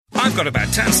I've got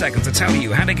about 10 seconds to tell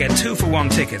you how to get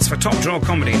 2-for-1 tickets for top draw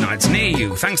comedy nights near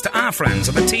you, thanks to our friends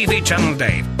at the TV channel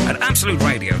Dave at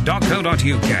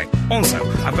absoluteradio.co.uk.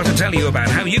 Also, I've got to tell you about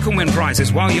how you can win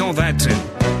prizes while you're there too.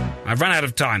 I've run out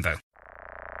of time, though.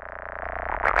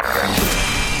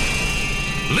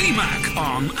 Lee Mack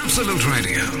on Absolute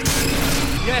Radio.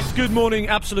 Yes, good morning,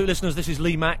 Absolute listeners. This is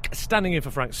Lee Mack, standing in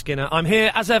for Frank Skinner. I'm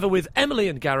here, as ever, with Emily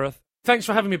and Gareth. Thanks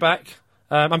for having me back.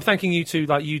 I'm thanking you two,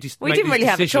 like, you We didn't really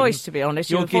have a choice, to be honest.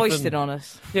 You were foisted on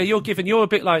us. Yeah, you're a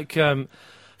bit like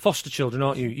foster children,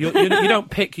 aren't you? You don't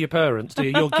pick your parents, do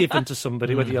you? You're given to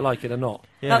somebody, whether you like it or not.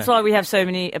 Yeah. That's why we have so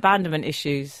many abandonment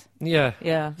issues. Yeah.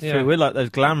 True, we're like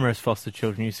those glamorous foster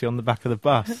children you see on the back of the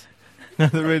bus. They're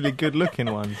the really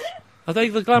good-looking ones. Are they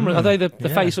the glamorous? Are they the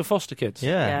face of foster kids?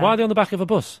 Yeah. Why are they on the back of a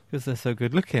bus? Because they're so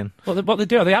good-looking. What they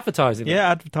do? Are they advertising?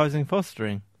 Yeah, advertising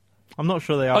fostering. I'm not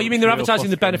sure they are. Oh, you mean they're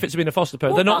advertising the benefits of being a foster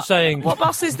parent? They're not saying... What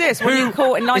bus is this? Were you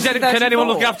caught in 1934? Can anyone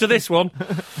look after this one?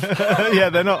 Yeah,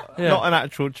 they're not an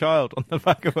actual child on the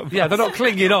back of a bus. Yeah, they're not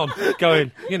clinging on,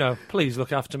 going, please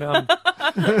look after me.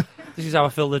 This is how I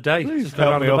fill the day. Please just go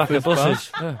around the back of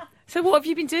buses. Yeah. So what have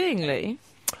you been doing, Lee?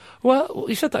 Well,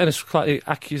 you said that in a slightly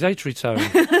accusatory tone.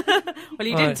 Well,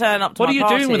 you didn't turn up to my party. What are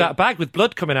you doing with that bag with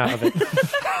blood coming out of it?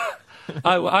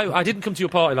 I didn't come to your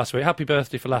party last week. Happy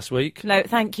birthday for last week. No,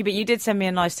 thank you, but you did send me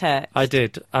a nice text. I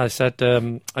did. I said,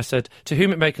 to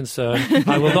whom it may concern,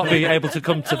 I will not be able to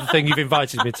come to the thing you've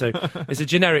invited me to. It's a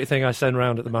generic thing I send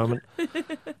around at the moment.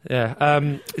 Yeah.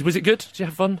 Was it good? Did you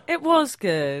have fun? It was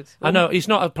good. I know, it's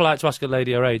not polite to ask a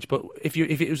lady her age, but if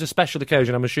it was a special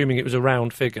occasion, I'm assuming it was a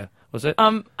round figure, was it?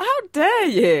 How dare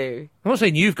you? I'm not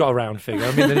saying you've got a round figure.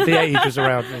 I mean, the age was a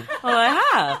round figure. Well, I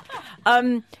have.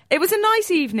 It was a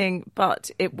nice evening, but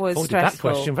it was avoided stressful.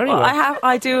 That question very well.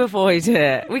 I do avoid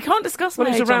it. We can't discuss my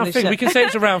age it's a round on this figure. show. We can say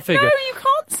it's a round figure. No, you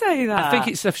can't say that. I think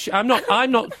it's I'm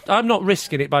not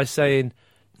risking it by saying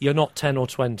you're not 10 or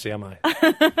 20, am I?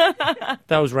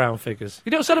 Those round figures.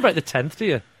 You don't celebrate the 10th, do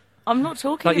you? I'm not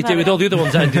talking like about you do with all the other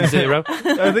ones ending 0.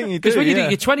 I think you do. Because when you do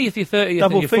your 20th, your 30th,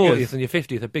 double and your figures. 40th, and your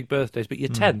 50th are big birthdays, but your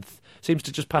 10th seems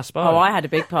to just pass by. Oh, I had a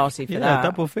big party for that. Yeah,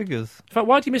 double figures. In fact,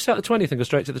 why do you miss out the 20th and go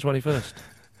straight to the 21st?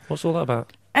 What's all that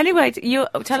about? Anyway,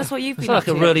 tell us what you've been up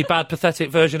to. It's like a really bad, pathetic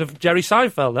version of Jerry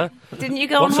Seinfeld there. Didn't you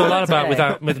go What's on all that about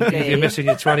with you missing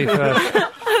your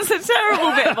 21st? That's a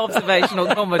terrible bit of observational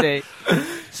comedy.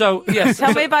 So, yes.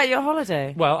 Tell me about your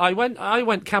holiday. Well, I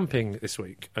went camping this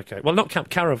week. Okay. Well, not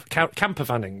camper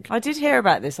vanning. I did hear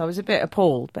about this. I was a bit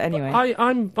appalled, but anyway.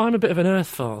 I'm a bit of an earth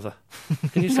father.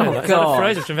 Can you say that? God. Is that a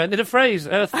phrase? I've invented a phrase,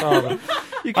 earth father.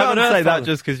 You can't say that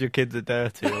just because your kids are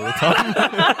dirty all the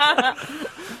time.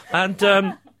 And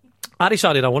I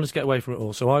decided I wanted to get away from it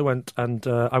all, so I went and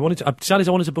I decided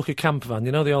I wanted to book a camper van.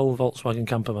 You know, the old Volkswagen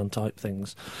camper van type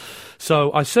things.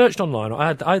 So I searched online.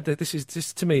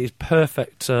 This to me is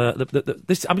perfect. I'm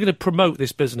going to promote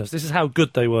this business. This is how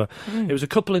good they were. It was a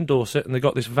couple in Dorset, and they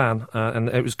got this van, and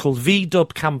it was called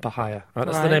V-Dub Camper Hire. Right?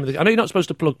 That's the name of it. I know you're not supposed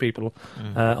to plug people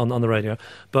on the radio,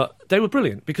 but they were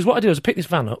brilliant because what I did was I picked this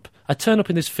van up. I turn up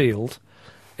in this field.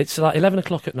 It's like 11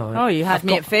 o'clock at night. Oh, you had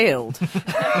me at field.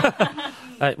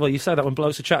 Well, you say that when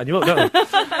blokes are chatting you up, don't you?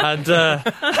 And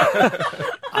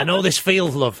I know this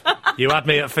field, love. You had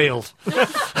me at field.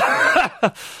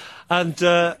 And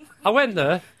I went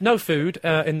there, no food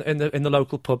in the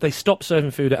local pub. They stopped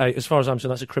serving food at 8. As far as I'm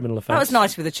concerned, that's a criminal offence. That was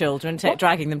nice for the children,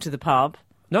 dragging them to the pub.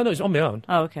 No, it's on my own.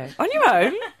 Oh, OK. On your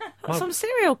own? Some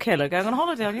serial killer going on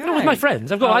holiday on your own? With my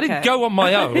friends. I didn't go on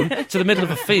my own to the middle of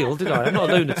a field, did I? I'm not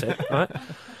a lunatic, right?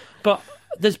 But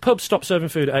there's pubs stop serving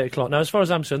food at 8 o'clock. Now, as far as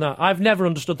I'm concerned, I've never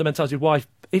understood the mentality of why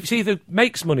it either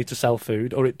makes money to sell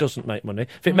food or it doesn't make money.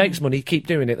 If it makes money, keep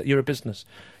doing it. You're a business.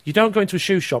 You don't go into a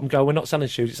shoe shop and go, we're not selling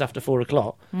shoes, it's after 4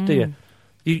 o'clock, do you?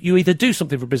 You either do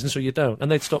something for business or you don't,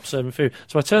 and they'd stop serving food.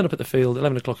 So I turn up at the field,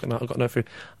 11 o'clock at night, I've got no food.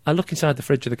 I look inside the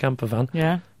fridge of the camper van.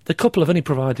 Yeah. The couple have only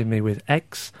provided me with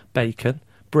eggs, bacon,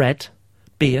 bread,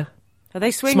 beer. Are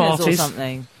they swingers Smarties. Or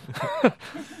something?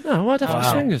 No, why'd I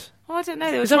have swingers? Oh, I don't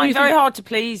know. They were Is that what trying you very think? hard to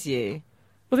please you.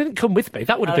 Well, they didn't come with me.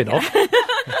 That would have been odd.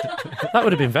 That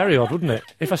would have been very odd, wouldn't it?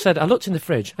 If I said, I looked in the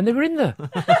fridge and they were in there.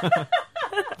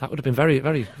 That would have been very,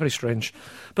 very, very strange.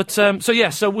 But, so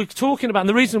we're talking about, and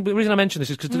the reason I mention this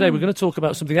is because today we're going to talk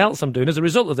about something else I'm doing. As a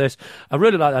result of this, I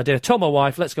really like the idea. I told my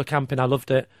wife, let's go camping. I loved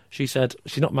it. She said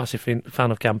she's not a massive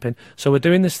fan of camping. So we're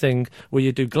doing this thing where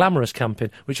you do glamorous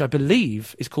camping, which I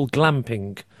believe is called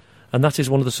glamping. And that is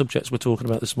one of the subjects we're talking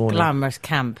about this morning. Glamorous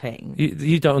camping.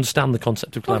 You don't understand the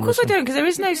concept of glamorous. Well, of course I don't, because there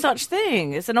is no such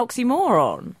thing. It's an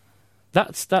oxymoron.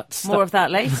 That's More of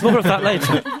that later. More of that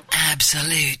later.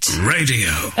 Absolute Radio.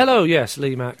 Hello, yes,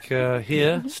 Lee Mack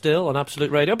here, still on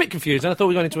Absolute Radio. A bit confused, and I thought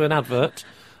we were going into an advert,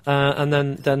 and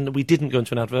then we didn't go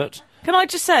into an advert. Can I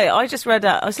just say, I just read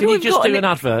out. Can you just do an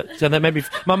advert? And then maybe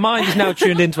my mind is now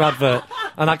tuned into advert,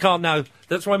 and I can't now.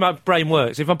 That's why my brain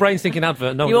works. If my brain's thinking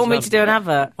advert, no. You want me to do an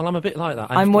advert? Well, I'm a bit like that.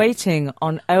 I'm waiting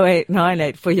on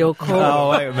 0898 for your call.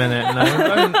 Oh, wait a minute.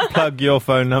 No, don't plug your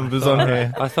phone numbers on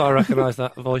here. I thought I recognised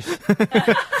that voice.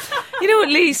 You know what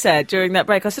Lee said during that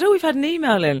break? I said, we've had an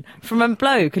email in from a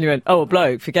bloke. And you went, a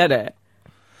bloke, forget it.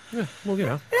 Yeah, well, you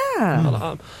know.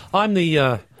 Yeah. I'm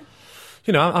the...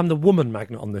 I'm the woman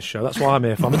magnet on this show. That's why I'm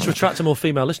here for. I'm to attract a more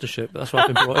female listenership. That's why I've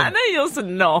been brought in. I know you're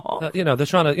not. They're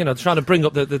trying to bring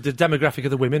up the demographic of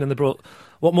the women, and they brought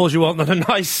what more do you want than a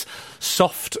nice,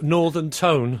 soft northern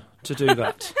tone to do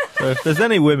that. So if there's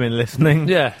any women listening,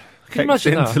 yeah, can you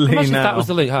imagine that? Lee Imagine now. if that was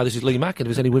the link. Hi, this is Lee Mack, and if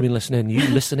there's any women listening, you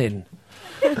listen in.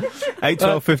 8,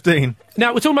 12, 15.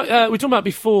 Now we're talking about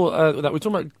before that. We're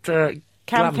talking about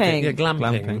Camping.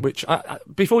 glamping. Which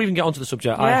before we even get onto the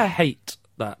subject, I hate.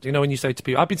 That when you say to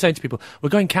people, I've been saying to people, we're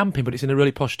going camping, but it's in a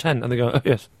really posh tent, and they go, oh,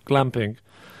 yes, glamping.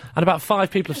 And about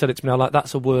 5 people have said it to me now, like,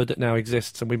 that's a word that now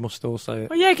exists, and we must all say it.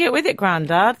 Well, yeah, get with it,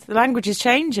 Grandad. The language is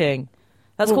changing.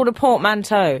 That's called a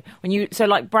portmanteau.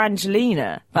 Like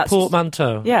Brangelina. A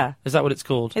portmanteau? Yeah. Is that what it's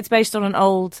called? It's based on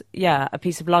a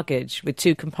piece of luggage with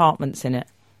 2 compartments in it.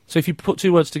 So if you put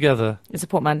 2 words together... It's a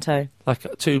portmanteau. Like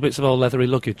 2 bits of old leathery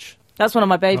luggage? That's one of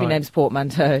my baby names,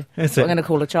 portmanteau. Is I'm going to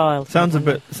call a child. Sounds a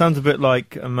bit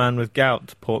like a man with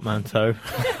gout portmanteau.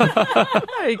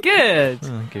 Very good. Oh,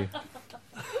 thank you.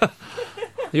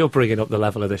 You're bringing up the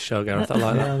level of this show, Gareth. I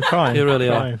like that. I'm trying. You really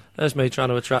are. There's me trying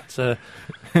to attract the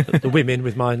women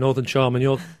with my northern charm, and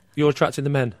you're attracting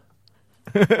the men.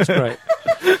 That's great.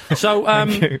 So,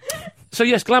 so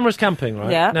yes, glamorous camping, right?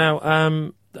 Yeah.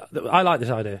 Now, I like this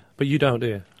idea, but you don't, do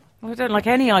you? Well, I don't like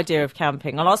any idea of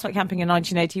camping. I last went camping in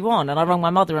 1981, and I rang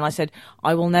my mother and I said,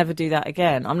 I will never do that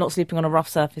again. I'm not sleeping on a rough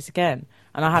surface again.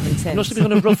 And I haven't since. You're not sleeping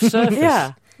on a rough surface?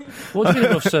 Yeah. What do you mean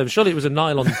a rough surface? Surely it was a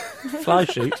nylon fly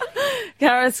sheet.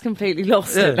 Gareth's completely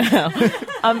lost it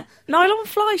now. Nylon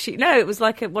fly sheet? No, it was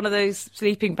like one of those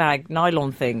sleeping bag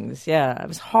nylon things. Yeah, it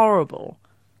was horrible.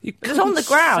 You It was on the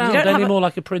ground. You Sound don't any have more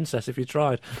like a princess if you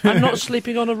tried. I'm not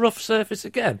sleeping on a rough surface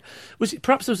again.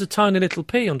 Perhaps there was a tiny little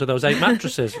pea under those 8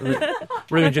 mattresses and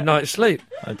ruined your night's sleep?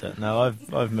 I don't know.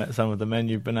 I've met some of the men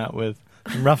you've been out with.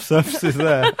 Some rough surfaces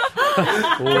there.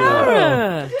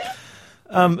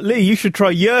 Lee, you should try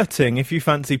yurting if you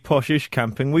fancy poshish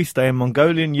camping. We stay in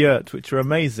Mongolian yurts, which are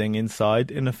amazing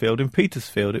inside in a field in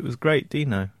Petersfield. It was great, do you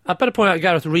know? I'd better point out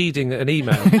Gareth reading an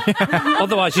email.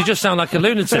 Otherwise, you just sound like a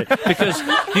lunatic, because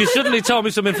you suddenly told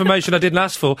me some information I didn't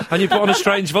ask for, and you put on a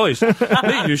strange voice.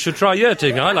 Lee, you should try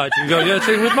yurting. I like to go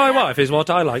yurting with my wife, is what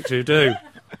I like to do.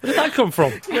 Where did that come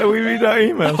from? Yeah, we read our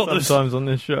emails sometimes on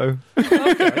this show.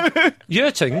 Okay.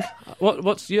 Yurting?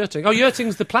 What's yurting? Oh,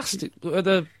 yurting's the plastic. What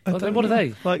are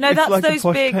they? No, that's like those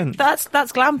big. Tent. That's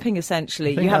glamping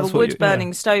essentially. You have a wood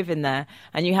burning stove in there,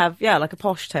 and you have like a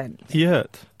posh tent.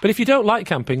 Yurt. But if you don't like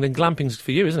camping, then glamping's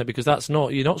for you, isn't it? Because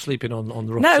you're not sleeping on the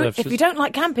rough surfaces. No, if you don't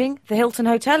like camping, the Hilton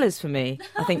Hotel is for me.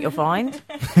 I think you'll find.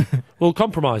 Well,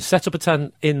 compromise. Set up a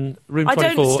tent in room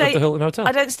 24 of the Hilton Hotel.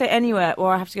 I don't stay anywhere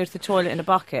where I have to go to the toilet in a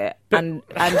bucket and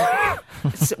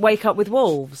wake up with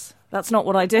wolves. That's not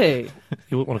what I do.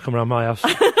 You wouldn't want to come around my house.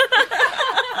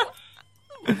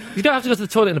 You don't have to go to the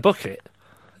toilet in a bucket.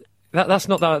 That's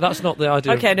not the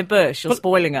idea. Okay, in a bush, you're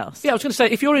spoiling us. Yeah, I was going to say,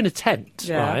 if you're in a tent,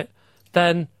 right,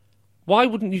 then why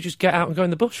wouldn't you just get out and go in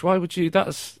the bush? Why would you?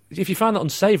 If you find that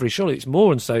unsavoury, surely it's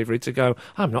more unsavoury to go,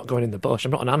 I'm not going in the bush,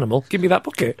 I'm not an animal, give me that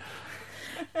bucket.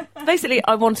 Basically,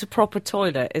 I want a proper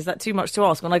toilet. Is that too much to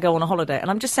ask when I go on a holiday? And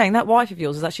I'm just saying, that wife of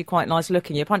yours is actually quite nice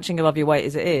looking. You're punching above your weight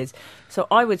as it is. So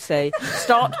I would say,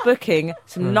 start booking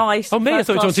some nice... Oh, me? I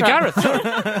thought you were talking to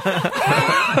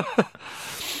Gareth.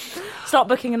 Start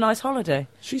booking a nice holiday.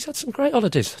 She's had some great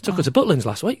holidays. Took her to Butlins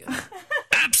last week.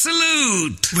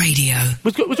 Absolute Radio.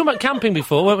 We were talking about camping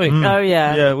before, weren't we? Oh,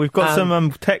 yeah. Yeah, we've got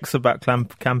some texts about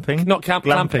camping. Not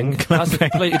glamping. That's a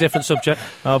completely different subject.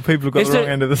 Oh, people have got the wrong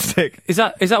end of the stick. Is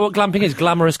that what glamping is?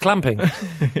 Glamorous clamping?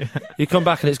 Yeah. You come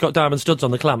back and it's got diamond studs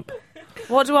on the clamp.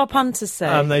 What do our punters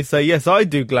say? They say, yes, I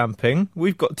do glamping.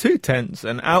 We've got 2 tents,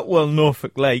 an Outwell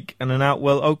Norfolk Lake and an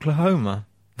Outwell Oklahoma.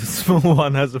 The small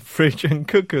one has a fridge and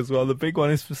cookers, while the big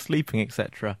one is for sleeping,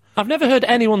 etc. I've never heard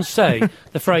anyone say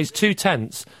the phrase 2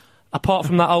 tents, apart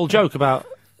from that old joke about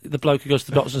the bloke who goes to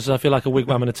the doctor and says, I feel like a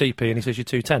wigwam and a teepee, and he says, you're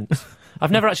 2 tents.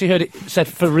 I've never actually heard it said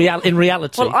in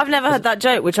reality. Well, I've never heard that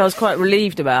joke, which I was quite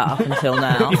relieved about up until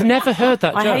now. You've never heard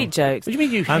that joke? I hate jokes. What do you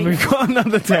mean you hate? And we've got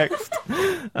another text.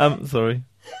 Sorry.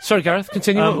 Sorry, Gareth,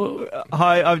 continue.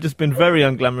 Hi, I've just been very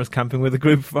unglamorous camping with a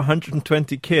group of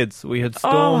 120 kids. We had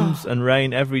storms and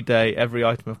rain every day. Every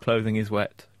item of clothing is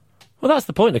wet. Well, that's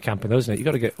the point of camping, though, isn't it? You've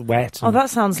got to get wet. Oh, that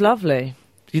sounds lovely.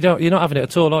 You're not having it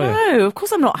at all, are you? No, of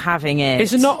course I'm not having it.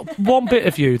 Is there not one bit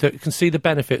of you that can see the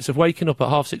benefits of waking up at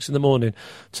 6:30 in the morning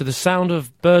to the sound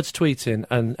of birds tweeting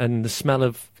and the smell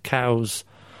of cows?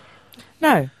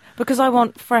 No, because I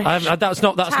want fresh That's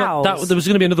not. towels. There was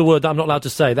going to be another word that I'm not allowed to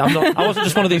say. That I wasn't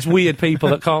just one of these weird people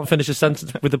that can't finish a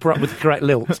sentence with the correct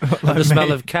lilt. And the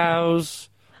smell of cows.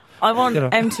 I want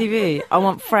MTV. I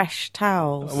want fresh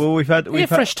towels. Well, we've had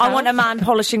fresh towels. I want a man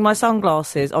polishing my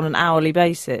sunglasses on an hourly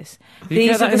basis. Do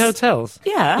you get that in hotels?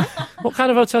 Yeah. What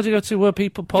kind of hotel do you go to where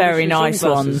people polish Very your nice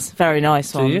sunglasses? ones. Very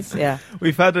nice Do you? ones. Yeah.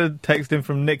 We've had a text in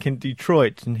from Nick in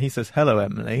Detroit, and he says, "Hello,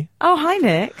 Emily. Oh, hi,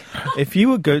 Nick. If you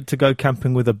were to go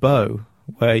camping with a bow,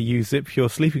 where you zip your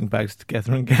sleeping bags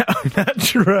together and get on that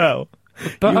trail."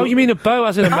 You mean a bow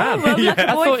as in a man? well, like a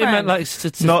I thought you meant boyfriend.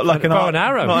 like Not like bow and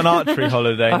arrow. Not an archery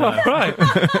holiday. No. Oh, right.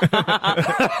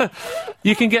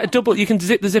 You can get a double. You can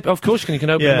zip the zip. Of course, you can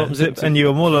open them up and zip. and you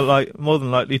are more than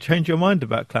likely change your mind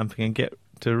about clamping and get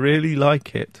to really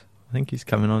like it. I think he's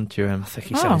coming on to you, Em. I think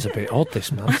he sounds a bit odd,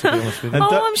 this man, to be honest with you. And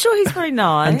I'm sure he's very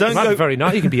nice. And don't He might be go, very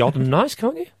nice. You can be odd and nice,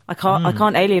 can't you? I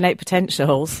can't alienate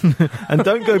potentials. and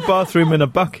don't go bathroom in a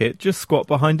bucket. Just squat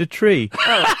behind a tree.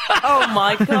 Oh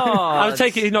my God. I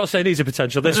take it you're not saying he's a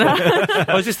potential, this one.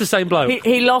 Or is this the same bloke?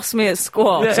 He lost me at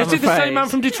squats. Yeah, I'm is it the afraid. same man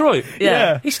from Detroit?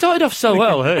 Yeah. He started off so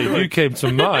well. Hey, if you came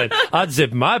to mine, I'd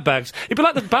zip my bags. He'd be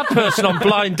like the bad person on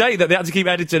Blind Date that they had to keep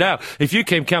editing out. If you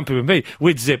came camping with me,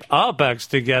 we'd zip our bags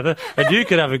together and you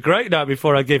could have a great night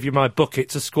before I give you my bucket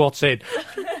to squat in.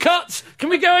 Cut! Can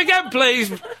we go again, please,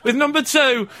 with number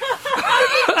 2?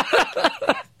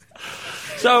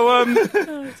 So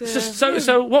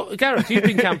what, Gareth? You've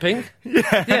been camping?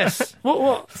 Yeah. Yes.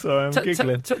 What? Sorry, I'm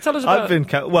giggling. Tell us about.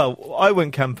 I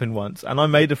went camping once, and I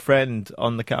made a friend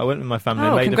on the camp. I went with my family.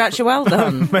 Oh, and well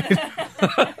done.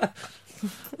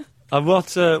 And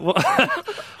what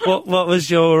was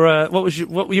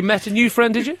your you met a new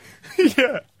friend, did you?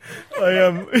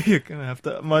 Yeah, you're gonna have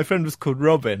to. My friend was called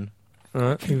Robin.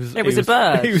 Right. He was a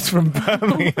bird. He was from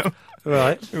Birmingham.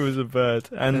 Right. It was a bird,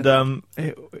 and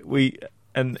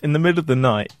and in the middle of the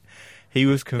night, he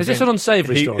was convinced. Is this an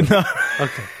unsavoury story? No.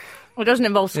 Okay. Well, it doesn't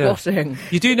involve squatting.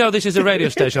 You do know this is a radio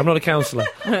station. I'm not a counsellor.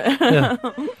 Yeah.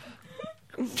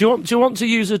 Do you want to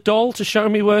use a doll to show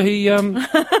me where he?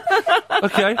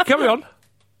 Okay, carry on.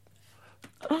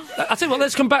 I tell you what.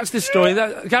 Let's come back to this story.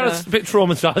 Gareth's a bit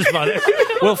traumatised by it.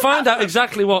 We'll find out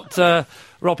exactly what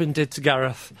Robin did to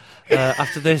Gareth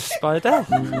after this by Adele.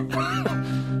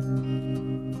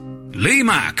 Lee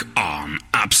Mack on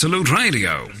Absolute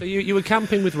Radio. So you were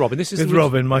camping with Robin. This is With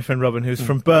Robin, my friend Robin, who's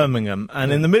from Birmingham,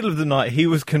 and in the middle of the night, he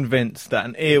was convinced that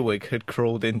an earwig had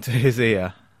crawled into his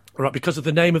ear. Right, because of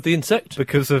the name of the insect?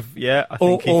 Because of, I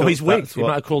think or his wig. that's He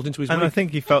might have crawled into his and wig. I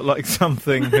think he felt like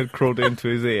something had crawled into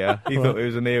his ear. He thought it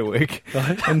was an earwig.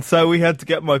 Right. And so we had to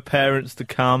get my parents to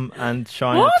come and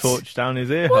shine What? a torch down his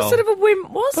ear What hole. sort of a wimp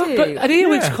was he? But an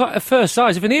earwig's Yeah. quite a first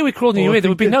size. If an earwig crawled in your Well, I ear,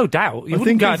 there would be think no doubt. You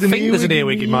wouldn't go and think there's an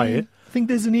earwig in my ear. I think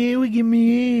there's an earwig in my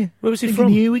ear. Where was he I think from?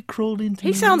 An earwig crawled into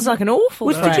He my sounds like an awful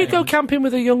Did you friend. go camping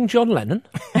with a young John Lennon?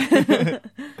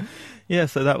 Yeah,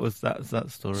 so that's that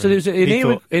story. So there was an He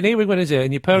earwig thought- went in his ear,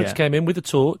 and your parents Yeah. came in with a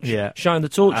torch, Yeah. shined the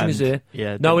torch in and, his ear.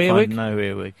 Yeah, No didn't earwig? find No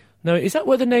earwig. No, is that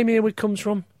where the name earwig comes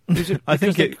from? Is it I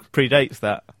think because it predates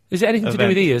that. is it anything to do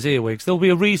with event. ears, earwigs? There'll be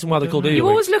a reason why they're called earwigs. You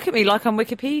always look at me like I'm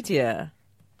Wikipedia.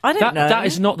 I don't know. That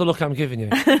is not the look I'm giving you.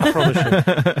 I promise you.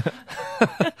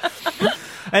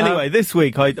 Anyway, this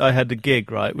week I had a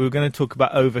gig, right? We were going to talk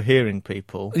about overhearing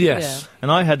people. Yes.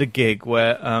 And I had a gig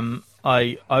where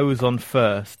I was on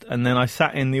first, and then I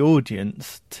sat in the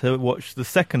audience to watch the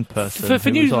second person. For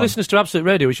who new was on. listeners to Absolute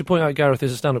Radio, we should point out Gareth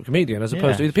is a stand-up comedian, as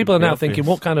opposed Yeah, to people are should be now obvious. thinking,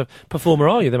 what kind of performer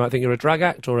are you? They might think you're a drag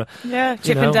act or a Yeah,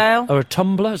 you know, Chippendale. or a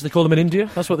tumbler, as they call them in India.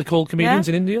 That's what they call comedians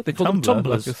in India. They call them Tumbler,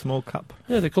 tumblers. like a small cup.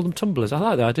 Yeah, they call them tumblers. I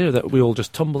like the idea that we all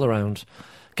just tumble around.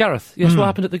 Gareth, yes, what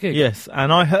happened at the gig? Yes,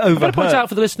 and I I'm going to point overheard. out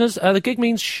for the listeners, the gig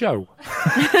means show.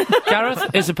 Gareth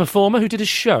is a performer who did a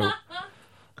show.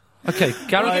 Okay,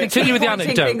 Gareth, continue with the Pointing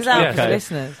anecdote. things out Yes. for the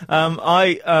listeners.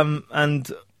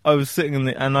 And I was sitting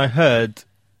and I heard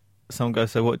someone go,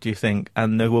 "So what do you think?"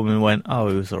 And the woman went, "Oh,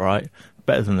 it was all right,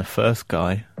 better than the first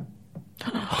guy."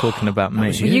 Talking about me.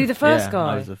 Were you the first Yeah,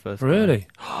 guy? I was the first guy. Really?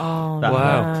 Oh, That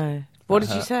Wow. no. What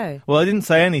did you say? Well, I didn't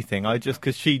say anything. I just,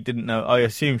 because she didn't know, I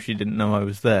assumed she didn't know I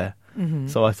was there.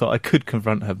 So I thought I could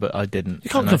confront her, but I didn't. You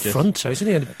can't confront her. It's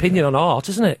only an opinion on art,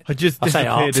 isn't it? I just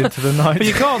disappeared into the night. But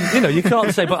you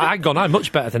can't say, but hang on, I'm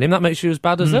much better than him. That makes you as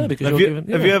bad as her because have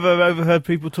you ever overheard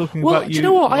people talking about you? Do you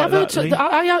know what? Like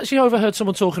I actually overheard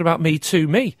someone talking about me to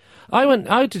me.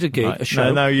 I did a gig, a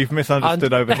show. No, you've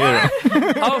misunderstood overhearing.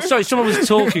 Oh, sorry, someone was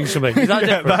talking to me. Is that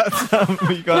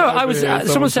different?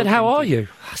 Someone said, "How are you?"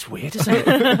 That's weird, isn't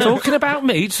it? Talking about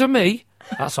me to me.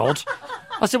 That's odd.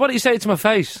 I said, "Why don't you say it to my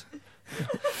face?" Here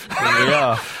we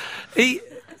are.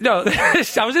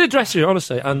 I was in a dressing room,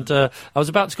 honestly, and I was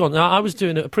about to go on. Now, I was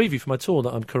doing a preview for my tour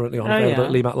that I'm currently on, available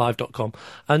at leemacklive.com,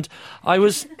 and I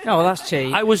was... Oh, well, that's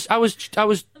cheap. I was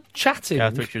chatting.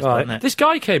 Right. This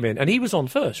guy came in, and he was on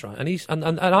first, right?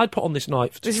 And I'd put on this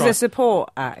night. This is a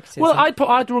support act. Well,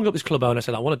 I'd rung up this club owner and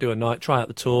said, I want to do a night, try out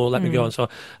the tour, let me go. And so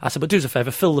I said, but do us a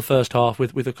favour, fill the first half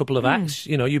with a couple of acts,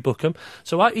 you book them.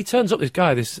 So he turns up,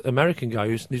 this American guy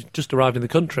who's just arrived in the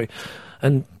country,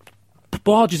 and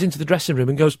barges into the dressing room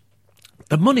and goes,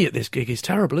 the money at this gig is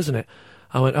terrible, isn't it?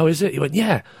 I went, oh, is it? He went,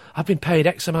 yeah, I've been paid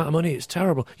X amount of money, it's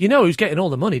terrible. You know who's getting all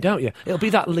the money, don't you? It'll be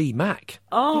that Lee Mack.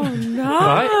 Oh, no.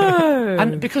 Right?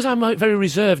 And because I'm very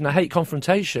reserved and I hate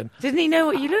confrontation... Didn't he know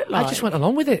what you looked like? I just went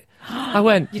along with it. I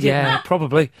went, yeah,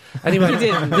 probably. And he went, You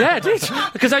didn't? Yeah, I did.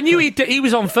 Because I knew he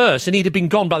was on first and he'd have been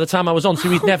gone by the time I was on, so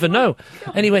he'd never know.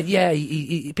 And he went, yeah,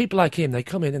 people like him, they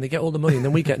come in and they get all the money and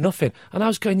then we get nothing. And I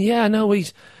was going, yeah, no,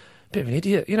 he's... bit of an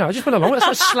idiot, I just went along with it.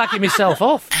 I started slagging myself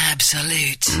off.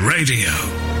 Absolute Radio.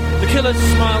 The Killers,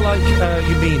 Smile Like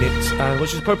You Mean It,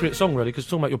 which is an appropriate song, really, because it's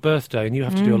talking about your birthday, and you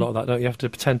have to do a lot of that, don't you? You have to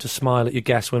pretend to smile at your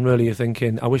guests when really you're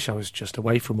thinking, I wish I was just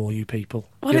away from all you people.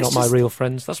 Well, you're not my real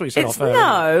friends. That's what you said off air.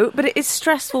 No, but it is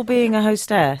stressful being a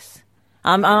hostess.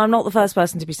 And I'm not the first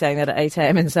person to be saying that at 8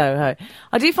 a.m. in Soho.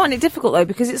 I do find it difficult, though,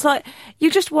 because it's like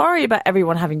you just worry about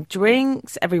everyone having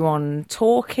drinks, everyone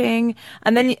talking,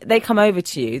 and then they come over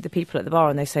to you, the people at the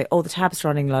bar, and they say, oh, the tab's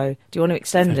running low. Do you want to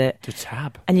extend it? The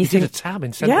tab? And you think, did a tab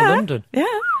in central London? Yeah.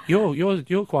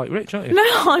 You're quite rich, aren't you?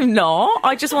 No, I'm not.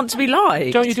 I just want to be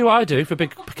liked. Don't you do what I do for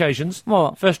big occasions?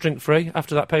 What? First drink free,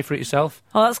 after that pay for it yourself.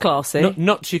 Oh, that's classy.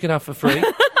 Nuts you can have for free.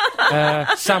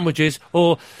 Sandwiches,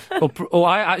 or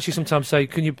I actually sometimes say,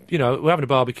 can you, we're having a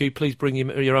barbecue, please bring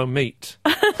your own meat.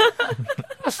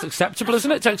 That's acceptable,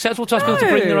 isn't it? It's acceptable to ask people to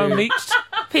bring their own meats.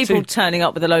 People turning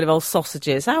up with a load of old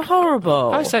sausages. How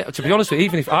horrible. I say, to be honest with you,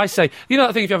 even if I say,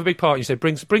 that thing if you have a big party, you say,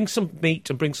 bring some meat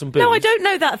and bring some booze. No, I don't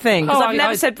know that thing, because I've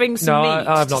never said bring some meat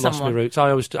I've not to lost my roots.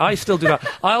 I still do that.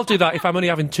 I'll do that if I'm only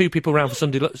having 2 people round for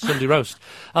Sunday roast.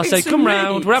 I'll say, come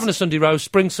round, we're having a Sunday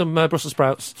roast, bring some Brussels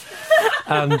sprouts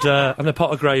and a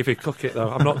pot of gravy. Cook it, though.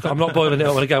 I'm not boiling it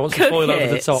up when I go. I want some foil over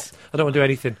the top. I don't want to do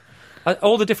anything.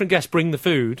 All the different guests bring the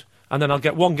food, and then I'll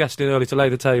get one guest in early to lay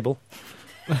the table.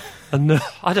 And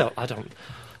I don't.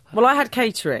 Well, I had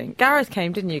catering. Gareth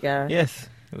came, didn't you, Gareth? Yes,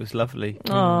 it was lovely.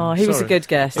 Oh, he was a good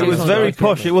guest. It was very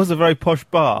posh. It was a very posh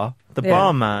bar. The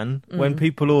barman, when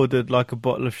people ordered like a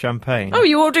bottle of champagne... Oh,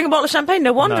 you were ordering a bottle of champagne?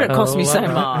 No wonder it cost me so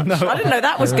much. No, I didn't know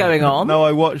that was going on. No,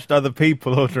 I watched other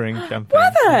people ordering champagne.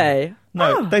 Were they?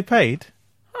 No, they paid.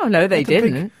 Oh, no, they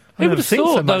didn't. Who would have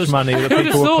thought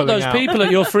those people at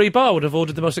your free bar would have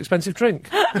ordered the most expensive drink?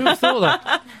 Who would have thought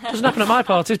that? Doesn't happen at my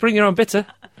parties. Bring your own bitter.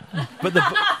 But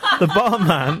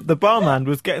the barman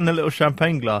was getting the little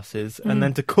champagne glasses, and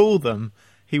then to cool them,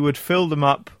 he would fill them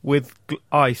up with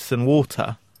ice and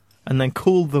water, and then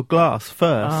cool the glass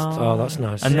first. Oh, that's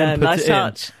nice. And then put nice it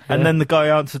touch. in. And then the guy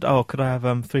answered, "Oh, could I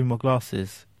have 3 more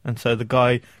glasses?" And so the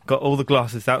guy got all the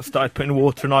glasses out, started putting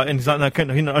water in it, and he's like,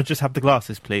 "No, I just have the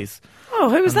glasses, please." Oh,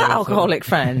 who was that alcoholic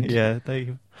friend? Yeah,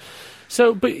 they...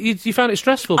 So, but you found it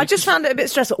stressful? I just found it a bit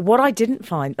stressful. What I didn't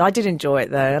find... I did enjoy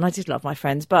it, though, and I did love my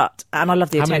friends, and I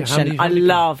loved the attention. I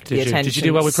loved the attention. Did you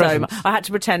do well with presents? I had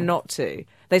to pretend not to.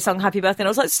 They sung Happy Birthday, and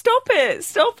I was like, stop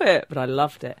it! But I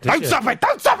loved it. Don't stop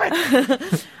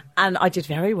it! And I did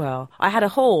very well. I had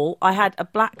a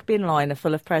black bin liner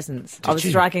full of presents. I was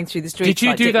dragging through the streets. Did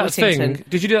you do that thing?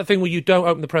 Did you do that thing where you don't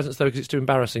open the presents, though, because it's too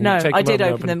embarrassing? No, I did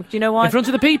open them. Do you know why? In front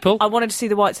of the people? I wanted to see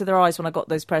the whites of their eyes when I got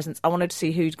those presents. I wanted to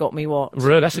see who'd got me what.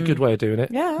 Really? That's a good way of doing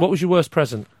it. Yeah. What was your worst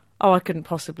present? Oh, I couldn't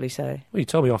possibly say. Well, you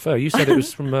told me off air. You said it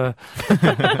was from... What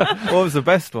was the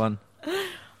best one?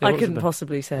 I couldn't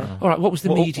possibly say. All right, what was the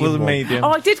medium one?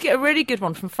 Oh, I did get a really good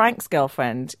one from Frank's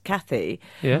girlfriend, Kathy.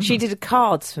 Yeah. She did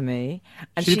cards for me.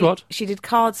 And she did what? She did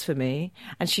cards for me,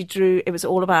 and she drew... It was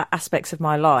all about aspects of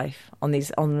my life on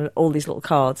all these little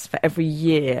cards for every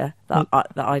year that I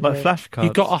did. Like flashcards?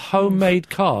 You got a homemade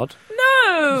card?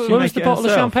 No! Where was the bottle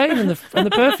of champagne and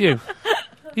the perfume?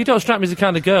 You don't strike me as the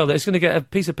kind of girl that's going to get a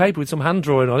piece of paper with some hand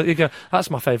drawing on it. You go, that's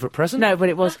my favourite present. No, but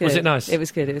it was good. Was it nice? It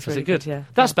was good. It was really good. Yeah.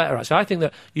 That's better, actually. I think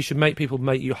that you should make people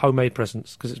make you homemade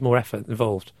presents because it's more effort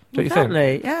involved. Don't you think?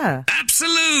 Exactly, yeah.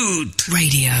 Absolute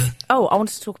Radio. Oh, I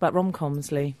wanted to talk about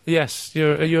rom-coms, Lee. Yes.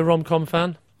 Are you a rom-com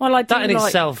fan? Well, I do That in like...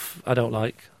 itself, I don't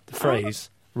like. The phrase.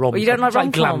 Rom-com. Well, you don't like It's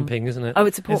like rom-com? glamping, isn't it? Oh,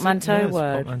 it's a portmanteau Yeah, it's a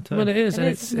word. portmanteau. Well, it is. It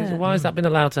and is, isn't it? why has that been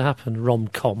allowed to happen?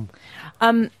 Rom-com.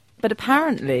 But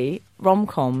apparently,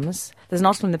 rom-coms, there's an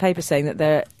article in the paper saying that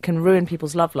they can ruin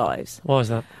people's love lives. Why is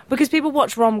that? Because people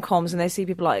watch rom-coms and they see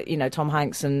people like, Tom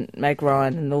Hanks and Meg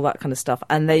Ryan and all that kind of stuff,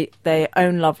 and their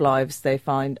own love lives are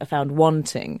found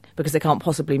wanting because they can't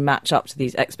possibly match up to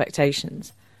these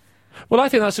expectations. Well, I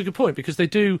think that's a good point because they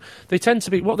tend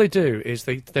to be, what they do is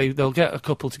they'll get a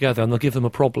couple together and they'll give them a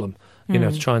problem,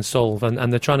 to try and solve,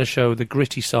 and they're trying to show the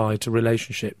gritty side to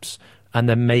relationships and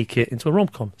then make it into a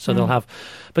rom-com. So they'll have,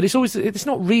 but it's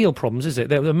not real problems, is it?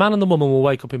 The man and the woman will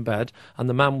wake up in bed and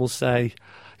the man will say,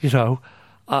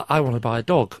 I want to buy a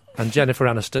dog. And Jennifer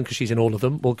Aniston, because she's in all of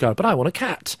them, will go, but I want a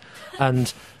cat.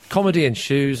 And comedy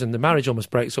ensues and the marriage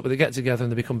almost breaks up, but they get together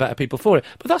and they become better people for it.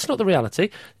 But that's not the reality.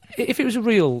 If it was a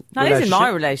real That is in my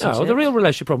relationship. No, the real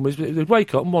relationship problem is they'd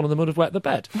wake up and one of them would have wet the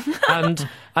bed. And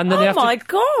then they have my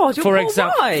God, your for poor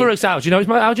example, wife. how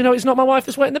do you know it's not my wife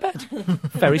that's wetting the bed?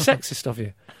 Very sexist of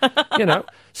you.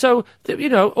 So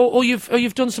or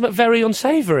you've done something very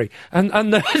unsavoury, and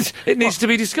it needs to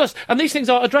be discussed. And these things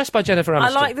are addressed by Jennifer Aniston. I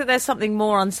like that there's something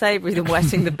more unsavoury than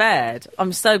wetting the bed.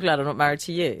 I'm so glad I'm not married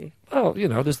to you. Well,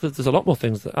 there's a lot more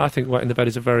things that I think wetting the bed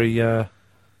is a very.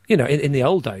 In the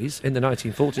old days, in the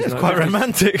 1940s, It's quite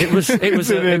romantic. It was a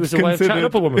way of chatting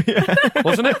up a woman,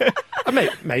 wasn't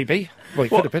it? Maybe. Well, it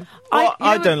could have been. What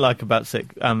I don't like about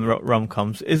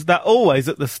rom-coms is that always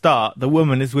at the start the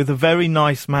woman is with a very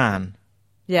nice man.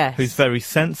 Yes. Who's very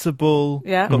sensible,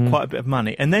 Yeah. got quite a bit of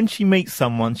money. And then she meets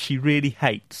someone she really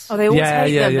hates. Oh, they always Yeah,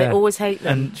 hate yeah, them. yeah. They always hate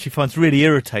them. And she finds really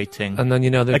irritating. And then,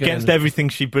 they're against everything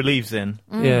she believes in.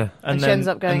 Yeah. And she ends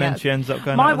up going out. she ends up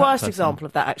going My out with that worst person. example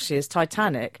of that actually is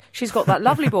Titanic. She's got that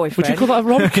lovely boyfriend. Would you call that a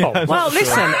rom-com? Well,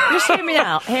 listen, just hear me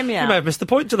out. Hear me You out. may have missed the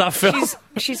point to that film.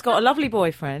 She's got a lovely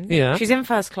boyfriend. Yeah. She's in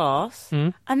first class.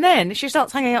 And then she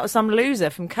starts hanging out with some loser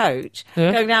from Coach,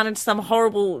 Yeah. going down into some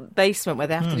horrible basement where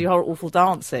they have to do awful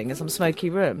dancing in some smoky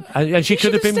room. And she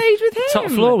could have been stayed with him. top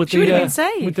floor with She the would have been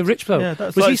saved. with the rich bloke. Yeah,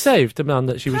 that's was he like- saved, the man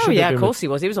that she was? Oh, should yeah, have of been course he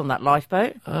was. He was on that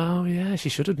lifeboat. with? Oh, yeah, she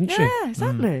should have, didn't she? Yeah,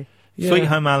 exactly. Yeah. Sweet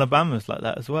Home Alabama's like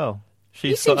that as well.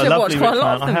 She's seem got to a have lovely watched quite a rich lot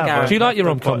man. of them, I have. Gareth. Do you like your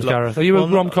I've got rom-coms, quite a lot. Gareth? Are you a Well,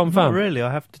 rom-com not fan? really.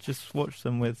 I have to just watch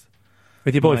them with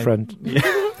With your boyfriend?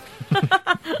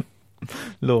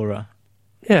 Laura.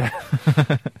 Yeah.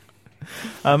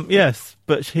 Yes,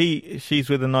 but she's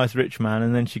with a nice rich man,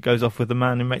 and then she goes off with a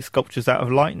man who makes sculptures out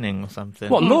of lightning or something.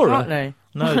 What, Laura? Can't they?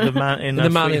 No, the man in The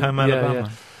man Sweet in- Home yeah, Alabama. yeah.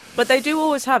 But they do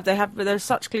always have. There's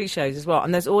such cliches as well,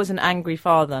 and there's always an angry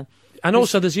father. And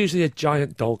also, there's usually a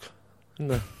giant dog. Isn't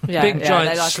there? Yeah, Big, yeah,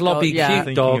 giant, they like a slobby, dog, yeah. cute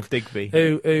Thinking dog of Digby.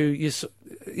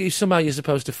 who somehow you're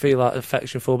supposed to feel that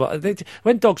affection for. But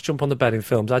when dogs jump on the bed in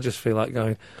films, I just feel like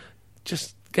going,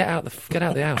 just get out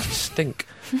the house, you stink.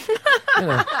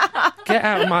 Get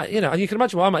out of my, and you can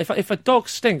imagine what I'm like. If a dog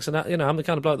stinks and I'm the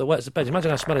kind of bloke that wets the bed,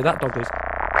 imagine how smelly that dog is.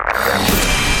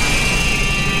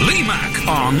 Lee Mack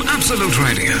on Absolute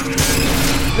Radio.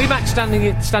 Lee Mack standing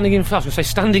in. I was going to say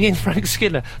standing in Frank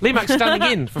Skinner. Lee Mack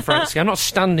standing in for Frank Skinner. I'm not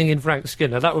standing in Frank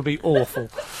Skinner. That would be awful.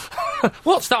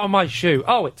 What's that on my shoe?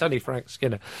 Oh, it's only Frank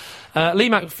Skinner. Lee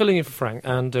Mack filling in for Frank,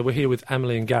 and we're here with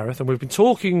Emily and Gareth, and we've been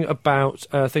talking about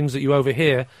things that you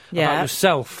overhear about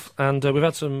yourself, and we've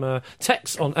had some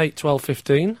texts on 8, 12,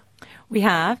 15. We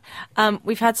have.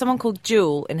 We've had someone called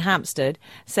Jewel in Hampstead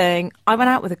saying, I went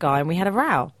out with a guy and we had a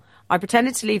row. I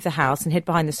pretended to leave the house and hid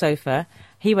behind the sofa.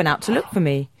 He went out to look for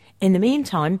me. In the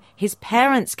meantime, his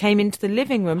parents came into the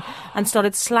living room and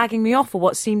started slagging me off for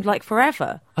what seemed like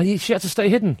forever. And she had to stay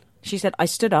hidden. She said, I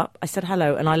stood up, I said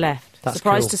hello, and I left. That's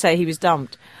Surprised cool. to say he was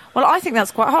dumped. Well, I think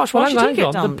that's quite harsh. Why should he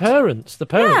get dumped? The parents.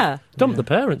 Yeah. Dump the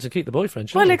parents and keep the boyfriend,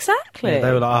 shouldn't Well, they? exactly. Yeah,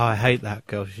 they were like, I hate that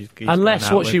girl. He's Unless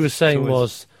going out what she with. was saying It's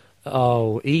always-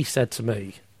 was, he said to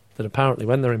me that apparently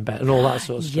when they're in bed and all that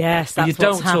sort of stuff. Yes, But that's you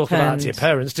what's don't talk about that to happened. your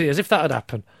parents, do you? As if that had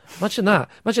happened. Imagine that.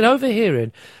 Imagine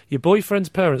overhearing your boyfriend's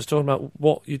parents talking about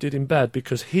what you did in bed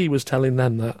because he was telling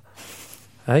them that.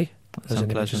 Hey? There's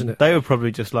an image, isn't it? They were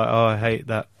probably just like, I hate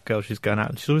that girl. She's going out.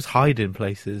 And she's always hiding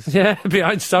places. Yeah,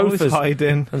 behind Always sofas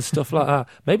hiding. and stuff like that.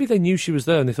 Maybe they knew she was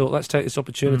there and they thought, let's take this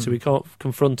opportunity. We can't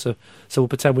confront her, so we'll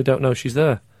pretend we don't know she's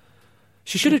there.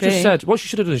 She should have Could just be. said, what she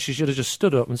should have done is she should have just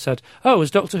stood up and said, oh,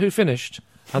 has Doctor Who finished?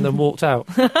 and then walked out.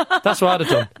 That's what I'd have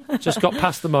done. Just got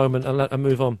past the moment and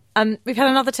move on. We've had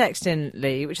another text in,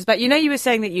 Lee, which is about, you were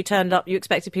saying that you turned up, you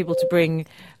expected people to bring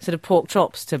sort of pork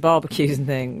chops to barbecues and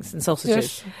things and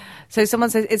sausages. Yes. So someone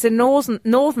says it's a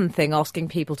northern thing asking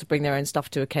people to bring their own stuff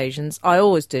to occasions. I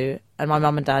always do, and my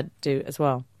mum and dad do as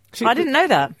well. See, I didn't know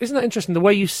that. Isn't that interesting? The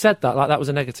way you said that, like that was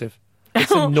a negative.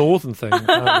 It's a northern thing.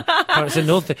 It's a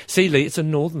northern thing. See, Lee, it's a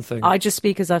northern thing. I just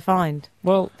speak as I find.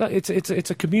 Well, it's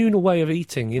a communal way of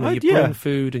eating. You bring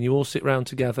food and you all sit round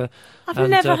together. I've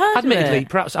never heard of it. Admittedly,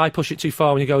 perhaps I push it too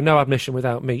far when you go, no admission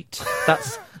without meat.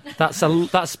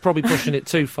 That's probably pushing it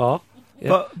too far.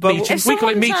 Yeah. But If we call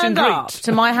it someone meet and turned up greet.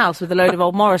 to my house with a load of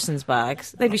old Morrison's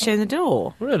bags, they'd be showing the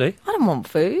door. Really? I don't want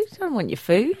food. I don't want your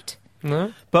food.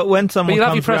 No. But when someone But you'll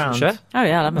have your comes presents, round, yeah? Oh,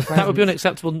 yeah, I'll have my presents. That would be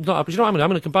unacceptable. But you know what I'm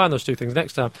going to combine those two things.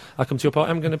 Next time I come to your party,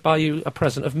 I'm going to buy you a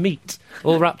present of meat,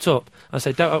 all wrapped up. I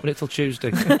say, don't open it till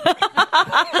Tuesday.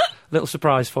 Little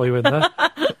surprise for you in there.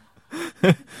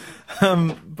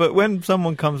 but when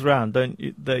someone comes round, don't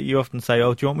you often say,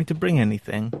 "Oh, do you want me to bring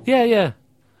anything?" Yeah, yeah.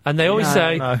 And they always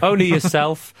say, No. only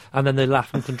yourself, and then they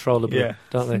laugh uncontrollably, Yeah.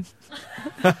 don't they?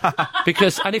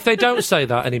 And if they don't say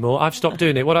that anymore, I've stopped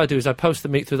doing it. What I do is I post the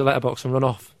meat through the letterbox and run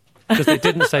off. Because they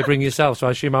didn't say bring yourself, so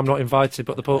I assume I'm not invited,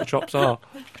 but the pork chops are.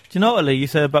 Do you know what, Lee? You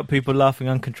said about people laughing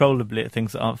uncontrollably at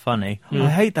things that aren't funny. I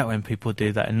hate that when people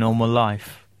do that in normal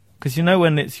life. Because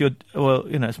when it's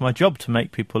it's my job to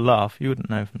make people laugh. You wouldn't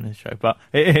know from this show, but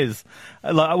it is.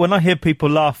 Like when I hear people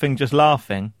laughing, just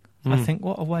laughing, I think,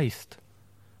 what a waste.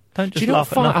 Don't just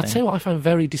laugh at nothing. I'll tell you what I find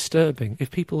very disturbing. If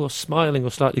people are smiling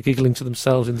or slightly giggling to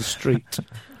themselves in the street.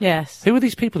 Yes. Who are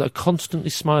these people that are constantly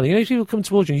smiling? If people come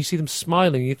towards you and you see them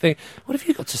smiling, you think, what have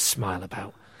you got to smile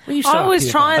about? What are you so I always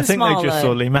happy try about? and I think smile, they just though.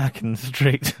 saw Lee Mack in the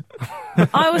street.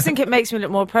 I always think it makes me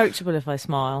look more approachable if I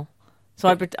smile. So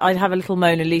I'd have a little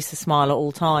Mona Lisa smile at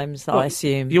all times, I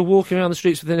assume. You're walking around the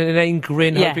streets with an inane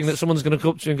grin, Yes. hoping that someone's going to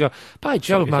come up to you and go, by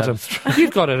Jove, madam, you've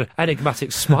got an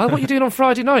enigmatic smile. What are you doing on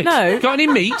Friday night? No. Got any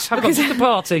meat? I've got to the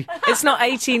party. It's not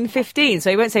 1815, so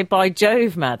he won't say, by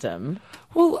Jove, madam.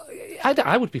 Well,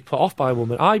 I would be put off by a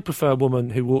woman. I prefer a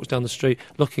woman who walks down the street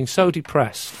looking so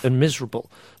depressed and miserable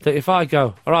that if I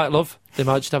go, all right, love, they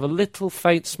might just have a little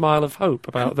faint smile of hope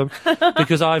about them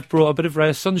because I've brought a bit of ray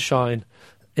of sunshine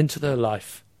into their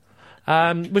life.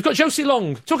 We've got Josie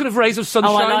Long. Talking of rays of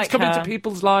sunshine coming her. into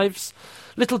people's lives.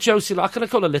 Little Josie Long. Can I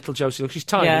call her Little Josie Long? She's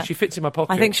tiny. Yeah. She fits in my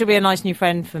pocket. I think she'll be a nice new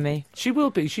friend for me. She will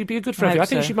be. She'd be a good friend. I I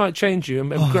think hope so. she might change you.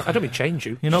 I don't mean change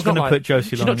you. You're not going to put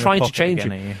Josie Long in She's your not trying to pocket change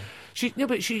again, you. are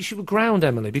you? She would ground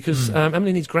Emily because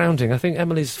Emily needs grounding. I think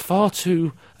Emily's far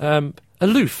too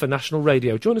aloof for national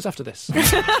radio. Join us after this.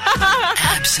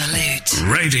 Absolute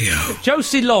Radio.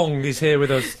 Josie Long is here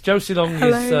with us. Josie Long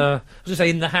Hello. is, I was going to say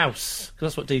in the house,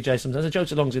 because that's what DJ sometimes says.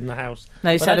 Josie Long's in the house.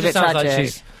 No, you But sound that a bit just sounds tragic. like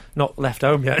she's not left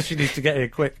home yet. She needs to get here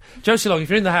quick. Josie Long, if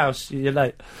you're in the house, you're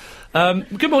late.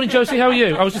 Good morning, Josie. How are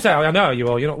you? I was just saying, I know how you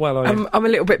are. You're not well, are you? I'm a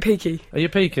little bit peaky, Are you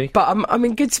peaky? but I'm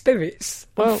in good spirits.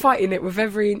 Well- I'm fighting it with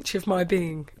every inch of my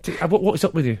being. What is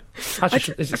up with you?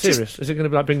 Actually, is it serious? Is it going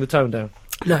to like bring the tone down?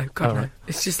 No, God, Oh, no. right.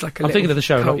 It's just like a I'm little thinking of the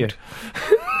show, cold.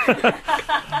 not you.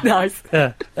 Nice.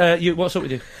 Yeah. What's up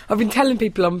with you? I've been telling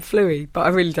people I'm fluey, but I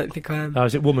really don't think I am. Oh,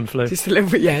 is it woman flu? Just a little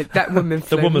bit, yeah. That woman The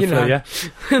flu. woman you flu, know. yeah.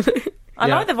 I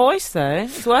Yeah. like the voice, though.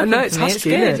 It's working I know, it's for me.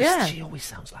 husky, It's good, isn't it? yeah. She always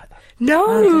sounds like that. No.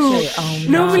 Oh, no.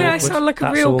 Normally I That's sound like a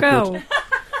awkward. real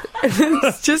That's girl.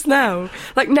 It's just now.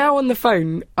 Like now on the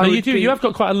phone. I No, you would do. be- You have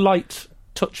got quite a light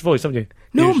touch voice, haven't you?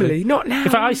 Normally, Usually. not now. In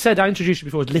fact, I introduced you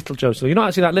before as Little Josie. You're not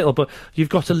actually that little, but you've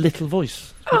got a little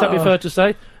voice. Would that be Oh. fair to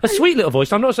say? A sweet little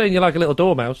voice. I'm not saying you're like a little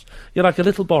dormouse. You're like a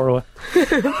little borrower.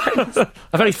 A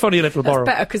very funny little That's borrower.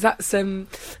 better because that's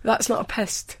not a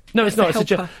pest. No, it's That's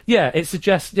not. a helper. It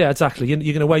suggests. Yeah, exactly. You're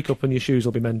going to wake up and your shoes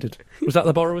will be mended. Was that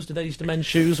the borrowers? Did they used to mend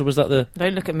shoes, or was that the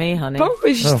Don't look at me, honey.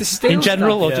 Probably just the steal in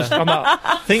general, stuff. or just on that?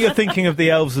 I think you're thinking of the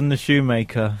elves and the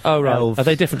shoemaker. Oh right. Elves. Are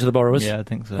they different to the borrowers? Yeah, I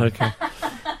think so. Okay.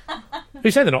 You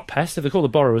say they're not pests. If they're called the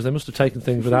borrowers, they must have taken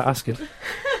things without asking.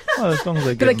 Well, as long as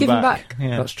they Do they give them back?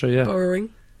 Yeah. That's true. Yeah. Borrowing.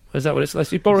 Is that what it's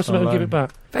like? You borrow something and give loan. it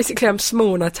back. Basically, I'm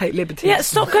small and I take liberties. Yeah,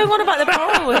 stop going on about the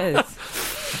borrowers.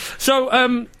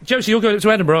 So, Josie, you're going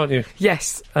to Edinburgh, aren't you?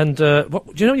 Yes. And do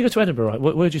you know when you go to Edinburgh, right?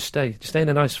 Where'd you stay? Do you stay in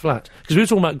a nice flat? Because we were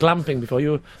talking about glamping before.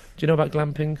 Do you know about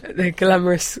glamping? The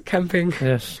glamorous camping.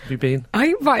 Yes. Have you been?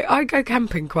 I go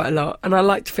camping quite a lot, and I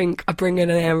like to think I bring in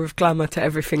an air of glamour to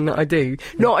everything that I do.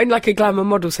 Not in like a glamour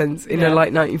model sense, in Yeah. a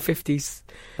like 1950s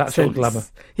That's sense. all glamour.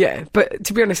 Yeah, but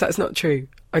to be honest, that's not true.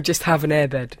 I just have an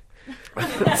airbed.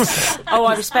 Oh,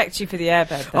 I respect you for the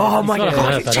airbed, though. Oh my got an god, airbed,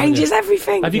 it haven't changes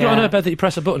everything. Have you got Yeah. an airbed that you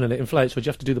press a button and it inflates, or do you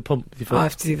have to do the pump with your foot? I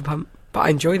have to do the pump. But I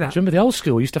enjoy that. Do you remember the old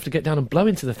school? We used to have to get down and blow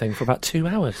into the thing for about 2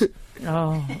 hours.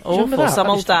 Oh, remember awful. that? Some I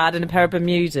old used dad in a pair of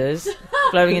Bermudas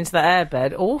blowing into the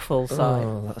airbed. Awful sight.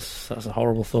 Oh, that's a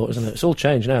horrible thought, isn't it? It's all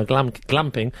changed now.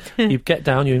 Glamping. You get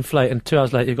down, you inflate, and 2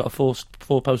 hours later you've got a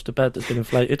four-poster bed that's been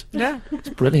inflated. Yeah. It's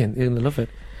brilliant. You're going to love it.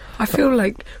 I feel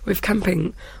like with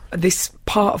camping, this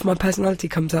part of my personality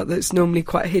comes out that's normally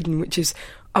quite hidden, which is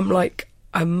I'm like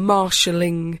a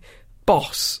marshalling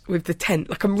boss with the tent.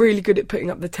 Like, I'm really good at putting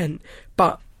up the tent,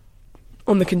 but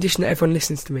on the condition that everyone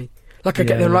listens to me. Like, I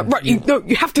get there and I'm like, right,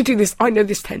 you have to do this. I know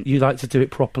this tent. You like to do it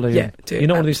properly. Yeah, do it You're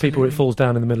not one of these people where it absolutely. falls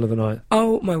down in the middle of the night.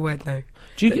 Oh, my word, no.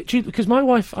 Because my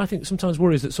wife, I think, sometimes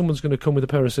worries that someone's going to come with a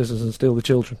pair of scissors and steal the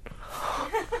children.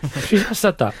 She has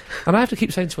said that. And I have to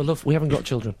keep saying to her, love, we haven't got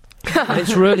children. And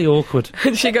it's really awkward.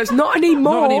 And she goes, not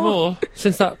anymore. Not anymore,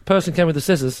 since that person came with the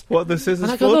scissors. What, the scissors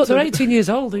And I go, for? look, they're 18 years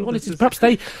old. They wanted to, perhaps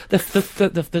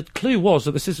the clue was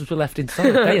that the scissors were left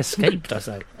inside. They escaped, I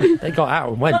say. They got out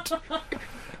and went.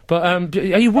 But are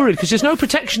you worried? Because there's no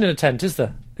protection in a tent, is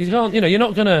there? You can't, you're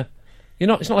not going to...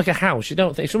 it's not like a house. You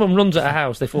don't think if someone runs at a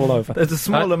house, they fall over. There's a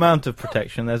small amount of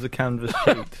protection. There's a canvas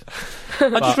sheet.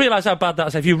 I just realised how bad that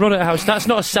is. If you run at a house, that's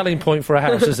not a selling point for a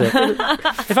house, is it?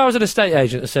 If I was an estate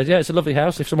agent that said, yeah, it's a lovely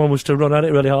house, if someone was to run at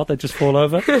it really hard, they'd just fall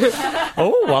over.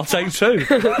 Oh, I'll take 2.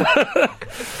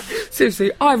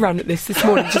 Seriously, I ran at this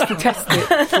morning just to test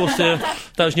it. Of course,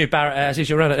 those new Barrett airs, if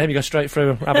you run at them, you go straight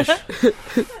through rubbish.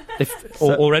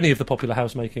 Or any of the popular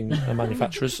house-making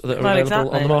manufacturers that are available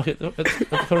on the market at the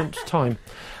current time.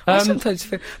 I sometimes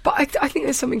feel... But I think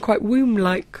there's something quite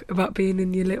womb-like about being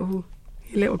in your little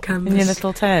canvas. In your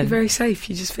little tent. You're very safe.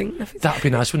 You just think... That'd be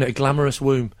nice, wouldn't it? A glamorous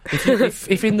womb.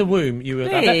 If in the womb you were...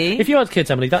 Me? If you had kids,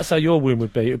 Emily, that's how your womb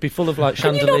would be. It would be full of, like,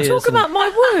 Can you chandeliers. not talk about my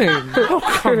womb? Oh,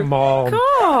 come on.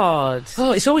 God.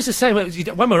 Oh, it's always the same.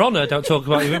 When we're on her, don't talk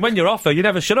about it. When you're off her, you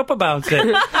never shut up about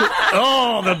it.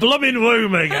 Oh, the blooming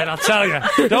womb again, I'll tell you.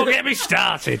 Don't get me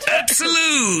started.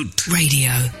 Absolute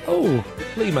Radio. Oh,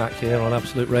 Lee Mack here on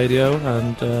Absolute Radio,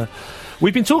 and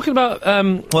we've been talking about...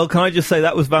 Well, can I just say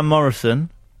that was Van Morrison,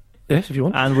 yes, if you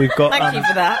want. and we've got... Thank you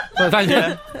for that. Well, thank you.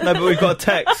 Yeah, no, but we've got a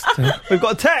text. We've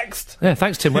got a text. Yeah,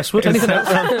 thanks, Tim Westwood. Anything else?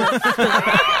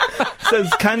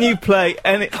 Says, can you play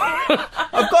any...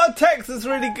 I've got a text that's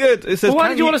really good. It says, Well, why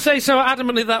can did you want to say so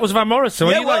adamantly that was Van Morrison?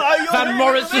 Yeah, Are you well, like are you Van on it?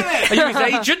 Morrison? I'm Are you his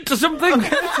agent or something? I'm going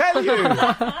to tell you.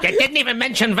 You didn't even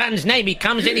mention Van's name. He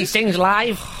comes in, he sings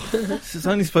live. This is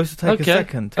only supposed to take a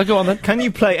second. Oh, go on then. Can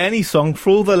you play any song for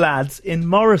all the lads in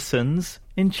Morrison's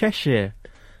in Cheshire?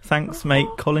 Thanks, mate,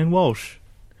 Colin Walsh.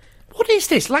 What is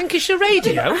this, Lancashire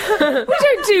Radio? We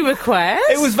don't do requests.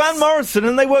 It was Van Morrison,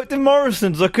 and they worked in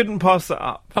Morrison's. I couldn't pass that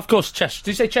up. Of course, Cheshire.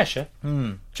 Did you say Cheshire?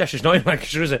 Cheshire's not in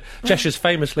Lancashire, is it? Cheshire's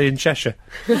famously in Cheshire.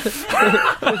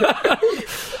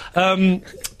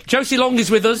 Josie Long is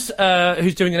with us,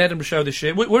 who's doing an Edinburgh show this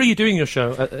year. Where are you doing your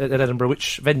show at Edinburgh?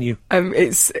 Which venue?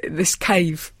 It's this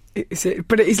cave.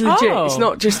 But it is legit. Oh. It's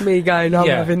not just me going, I'm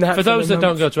having that. For those the that don't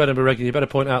month. go to Edinburgh regularly, you better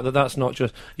point out that that's not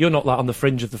just... You're not like on the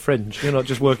fringe of the fringe. You're not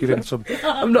just working in some...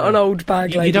 I'm not an old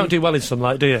bag lady. You don't do well in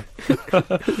sunlight, do you?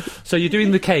 So you're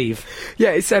doing the cave. Yeah,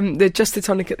 it's the Just the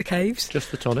Tonic at the Caves.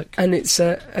 Just the tonic. And it's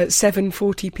at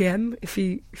 7:40 p.m. if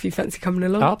you fancy coming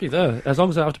along. I'll be there, as long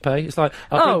as I have to pay. It's like...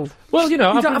 Oh. Well, you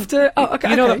know... You don't have to... Oh, okay,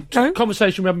 You know okay. that No?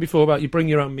 conversation we had before about you bring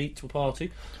your own meat to a party?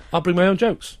 I'll bring my own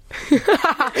jokes. You'll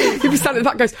be standing at the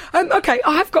back goes, okay,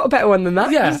 I have got a better one than that.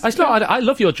 Yeah, it's not. I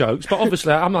love your jokes, but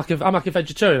obviously I'm like a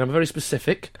vegetarian. I'm very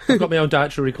specific. I've got my own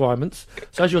dietary requirements.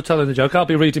 So as you're telling the joke, I'll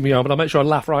be reading my own, but I'll make sure I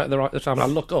laugh right at the right time and I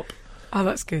look up. Oh,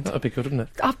 that's good. That would be good, wouldn't it?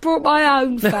 I've brought my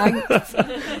own, thanks.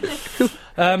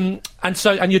 And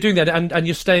you're doing that, and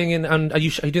you're staying in, and are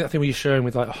you doing that thing where you're sharing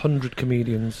with like 100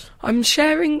 comedians? I'm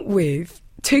sharing with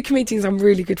 2 comedians I'm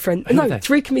really good friends... Who are No, they?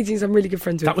 3 comedians I'm really good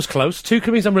friends with. That was close. 2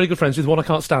 comedians I'm really good friends with, one I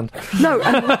can't stand. No,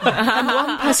 and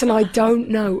one person I don't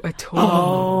know at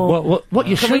all. What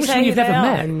you're Can sharing we with say someone you've who never they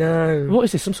met? I know. What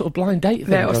is this, some sort of blind date thing?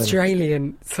 They're going on?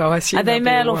 Australian, so I assume Are they they'll be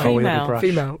male or alright. Oh, we'll be female? brash.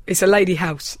 Female. It's a lady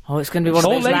house. Oh, it's going to be one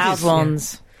All of those loud ladies,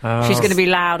 ones. Oh. She's going to be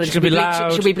loud, and She's she'll gonna be, be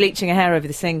loud. she'll be bleaching her hair over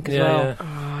the sink as well. Yeah.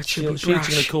 Oh, She's she'll be going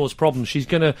brash. to cause problems. She's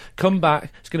going to come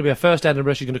back. It's going to be her first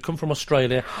Edinburgh. She's going to come from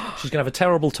Australia. She's going to have a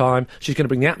terrible time. She's going to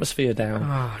bring the atmosphere down.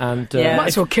 And Yeah. Might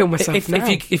as well kill myself if, now.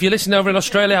 if you listen over in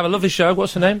Australia, have a lovely show.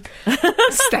 What's her name?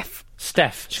 Steph.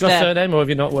 Steph. She's got a Steph. surname, or have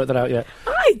you not worked that out yet?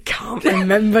 I can't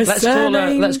remember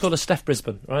surnames. Let's call her Steph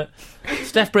Brisbane, right?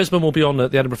 Steph Brisbane will be on at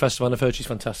the Edinburgh Festival, and I've heard she's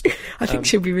fantastic. I think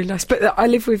she'll be really nice. But I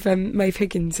live with Maeve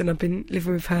Higgins, and I've been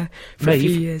living with her for Maeve? a few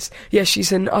years. Yeah,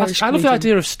 she's an Irish I love the comedian.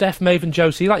 idea of Steph, Maeve and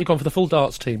Josie. Like you've gone for the full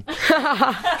darts team.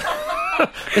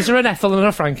 Is there an Ethel and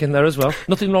a Frank in there as well?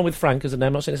 Nothing wrong with Frank as a name.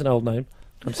 I'm not saying it's an old name.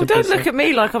 Well, don't look at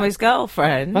me like I'm his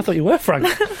girlfriend. I thought you were Frank.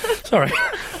 Sorry.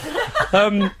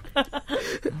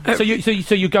 So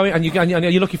you're going and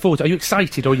you're looking forward to it. Are you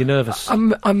excited or are you nervous?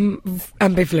 I'm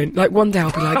ambivalent. Like one day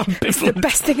I'll be like, it's the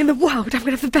best thing in the world. I'm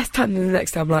gonna have the best time. And the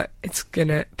next day I'm like,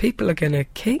 people are gonna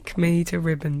kick me to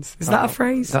ribbons. Is that a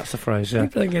phrase? That's a phrase. Yeah.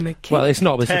 People are gonna kick. Well, it's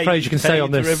not. But it's a phrase you can say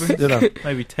on this. You know.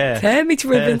 Maybe tear me to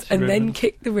ribbons and then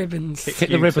kick the ribbons. Kick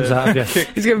the ribbons out of you.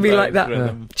 It's gonna be like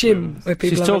that gym where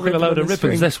people. She's talking a load of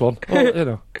ribbons. This one. Well, you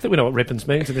know, I think we know what ribbons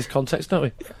means in this context, don't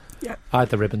we? Yeah. I had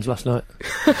the ribbons last night.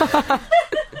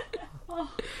 Oh,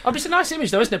 it's a nice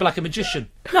image, though, isn't it? But like a magician.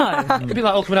 No. It'd be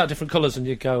like all coming out different colours, and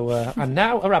you go, and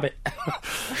now a rabbit.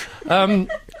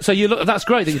 So you look. That's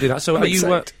great that you do that. So are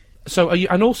you? So are you?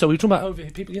 And also, we were talking about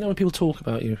overhear people. You know, when people talk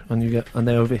about you, and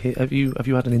they overhear. Have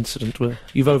you had an incident where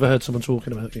you've overheard someone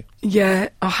talking about you? Yeah,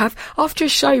 I have. After a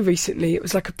show recently, it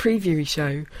was like a preview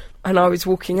show. And I was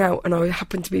walking out, and I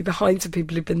happened to be behind some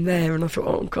people who'd been there, and I thought,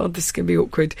 oh, God, this is going to be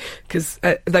awkward, because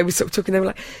they were sort of talking, they were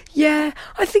like, yeah,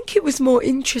 I think it was more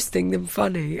interesting than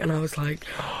funny, and I was like,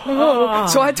 oh.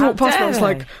 So I had to walk past, and I was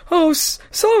like, oh,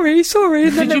 sorry,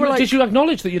 and then did you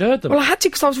acknowledge that you'd heard them? Well, I had to,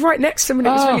 because I was right next to them, and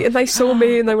it was really, and they saw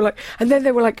me, and they were like, and then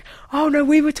they were like, oh, no,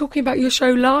 we were talking about your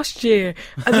show last year,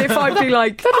 and if I'd be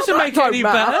like, that doesn't make it any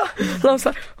better, and I was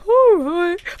like, oh,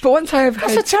 right. But once I have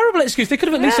That's a terrible excuse. They could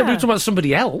have at least said we were talking about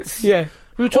somebody else. Yeah.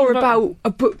 We were talking about a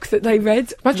book that they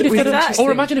read. Imagine if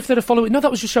they'd have followed it. No, that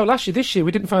was your show last year. This year,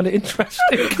 we didn't find it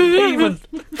interesting. Even.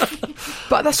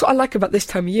 But that's what I like about this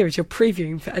time of year, is you're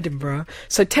previewing for Edinburgh.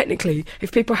 So technically,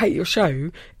 if people hate your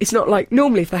show, it's not like,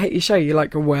 normally if they hate your show, you're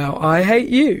like, well, I hate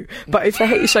you. But if they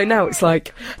hate your show now, it's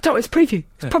like, don't, it's preview.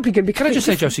 It's probably going to be Can I just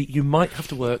say, Josie, you might have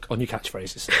to work on your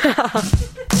catchphrases.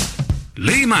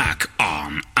 Lee Mack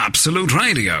on Absolute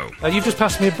Radio. You've just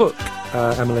passed me a book,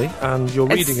 Emily, and you're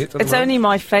reading it. It's only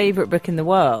my favourite book in the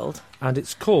world. And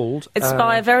it's called... It's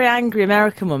by a very angry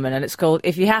American woman, and it's called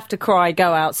If You Have to Cry,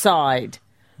 Go Outside.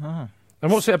 And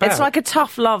what's it about? It's like a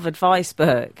tough love advice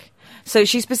book. So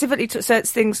she specifically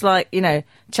says things like, you know,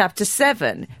 chapter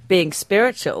 7, being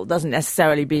spiritual doesn't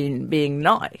necessarily mean being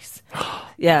nice.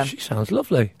 Yeah. She sounds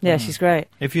lovely. Yeah, she's great.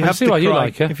 If you have to cry, you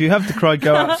like her. If you have to cry,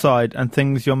 go outside, and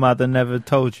things your mother never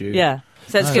told you. Yeah.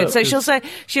 So it's good. So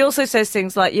she also says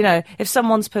things like, you know, if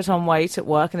someone's put on weight at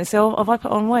work and they say, oh, have I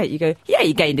put on weight? You go, yeah,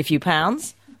 you gained a few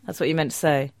pounds. That's what you meant to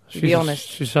say. Be honest.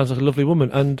 She sounds like a lovely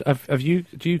woman. And do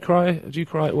you cry? Do you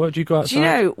cry at work? Do you go outside? Do you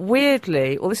know,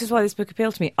 weirdly, well, this is why this book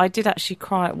appealed to me. I did actually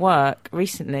cry at work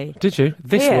recently. Did you?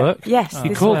 This Here. work? Yes.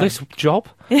 You call this job?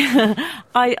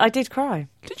 I did cry.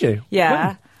 Did you?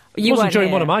 Yeah. It wasn't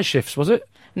during one of my shifts, was it?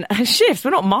 Shifts?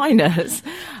 We're not minors.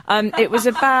 It was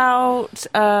about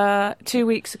 2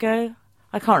 weeks ago.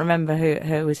 I can't remember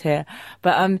who was here.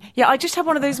 But, yeah, I just had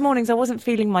one of those mornings. I wasn't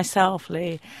feeling myself,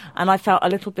 Lee. And I felt a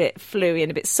little bit fluey and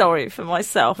a bit sorry for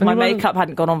myself. And my makeup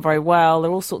hadn't gone on very well.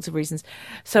 There were all sorts of reasons.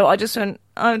 So I just went,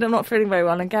 I'm not feeling very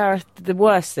well. And Gareth, the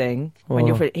worst thing, when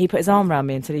he put his arm around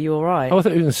me and said, are you all right? Oh, I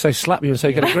thought you were going to say slap you and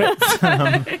say get a grip.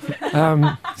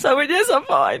 So it is, I'm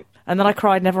fine. And then I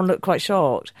cried and everyone looked quite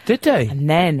shocked. Did they? And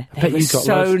then they were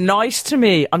so nice to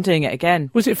me. I'm doing it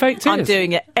again. Was it fake tears? I'm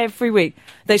doing it every week.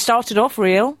 They started off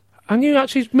real. And you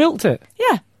actually milked it?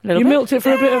 Yeah. You milked it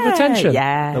for a bit of attention?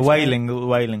 Yeah. The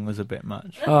wailing was a bit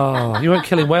much. Oh, you weren't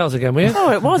killing whales again, were you?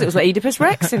 Oh, it was. It was like Oedipus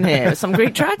Rex in here. Some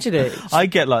Greek tragedy. I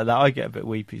get like that. I get a bit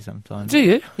weepy sometimes. Do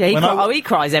you? Yeah, he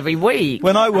cries every week.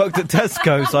 When I worked at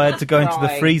Tesco's, I had to go into the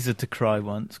freezer to cry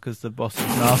once because the boss was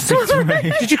nasty to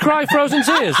me. Did you cry frozen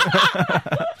tears?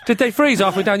 Did they freeze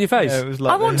halfway down your face? Yeah, it was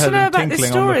like I want to know about this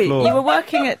story. You were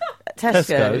working at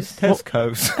Tesco's.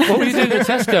 What were you doing at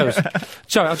Tesco's?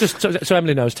 Sorry, I'll just so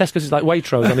Emily knows. Tesco's is like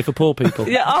Waitrose, only for poor people.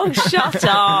 Yeah. Oh, shut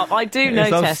up! I do know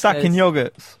Tesco's. I was stacking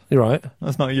yogurts. You're right.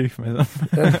 That's not a euphemism.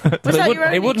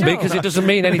 It wouldn't be because it doesn't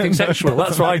mean anything sexual.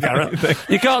 That's right, Gareth.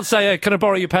 You can't say, "Can I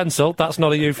borrow your pencil?" That's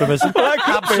not a euphemism. Well,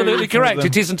 absolutely correct.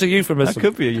 It isn't a euphemism. That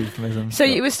could be a euphemism. So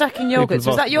you were stacking yogurts.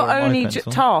 Was that your only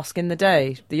task in the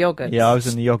day? The yogurts. Yeah, I was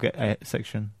in the yogurt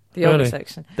section. The yogurt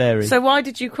section. Dairy. So why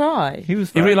did you cry? He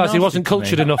realised he wasn't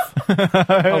cultured enough.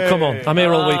 Oh, come on. I'm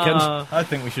here all weekend. I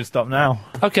think we should stop now.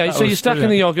 Okay, so you're stacking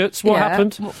the yogurts. What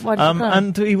happened? Why did you cry?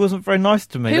 And he wasn't very nice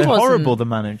to me. They're horrible, the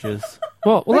managers.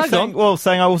 What? Well,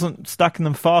 saying I wasn't stacking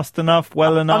them fast enough,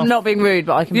 well enough. I'm not being rude,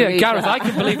 but I can believe Gareth, I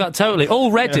can believe that totally.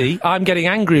 Already, I'm getting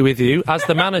angry with you as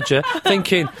the manager,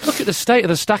 thinking, look at the state of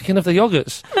the stacking of the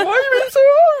yogurts. Why are you being so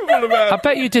horrible about it? I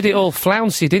bet you did it all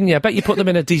flouncy, didn't you? I bet you put them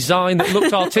in a design that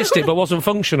looked artistic but wasn't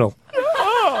functional.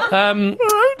 Sorry,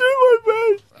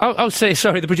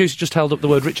 the producer just held up the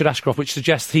word Richard Ashcroft, which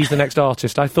suggests he's the next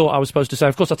artist. I thought I was supposed to say,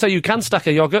 of course, I'll tell you can stack a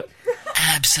yoghurt.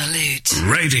 Absolute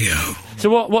Radio. So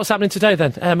what's happening today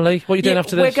then, Emily? What are you doing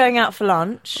after this? We're going out for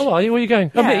lunch. Oh, are you? Where are you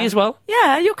going? Oh, Yeah. me as well.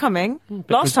 Yeah, you're coming.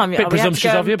 Last time, Bit we had to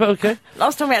presumptuous go of you, but okay.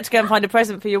 Last time we had to go and find a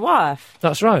present for your wife.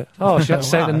 That's right. Oh, she had to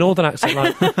say it in a northern accent,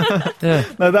 like. Yeah.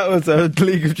 No, that was a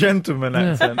League of Gentlemen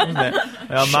accent, wasn't it? My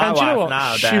And do you know wife what?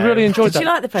 now, She Dave. really enjoyed Did that. she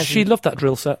like the present? She loved that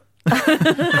drill set.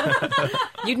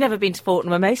 You'd never been to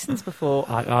Fortnum and Mason's before.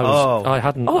 I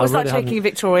hadn't. Oh, it was I like really taking a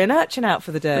Victorian urchin out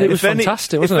for the day. It was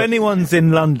fantastic, wasn't if it? anyone's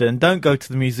in London, don't go to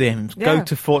the museums. Yeah. Go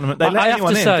to Fortnum. They let I have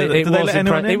anyone to in. say, Do they let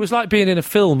anyone in? it was like being in a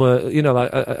film, like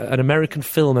an American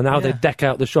film, and how they deck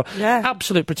out the shop. Yeah.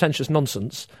 Absolute pretentious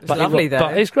nonsense. It's lovely, though.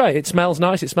 But it's great. It smells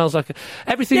nice. It smells like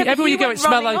everything. Yeah, but everywhere you go, went it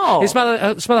smells running like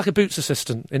off. smell like a Boots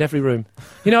assistant in every room.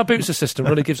 You know, a Boots assistant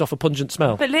really gives off a pungent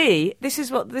smell. But Lee, this is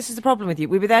the problem with you.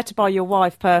 We were there to buy your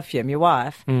wife perfume,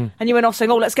 and you went off saying,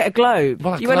 "Oh, let's get a globe."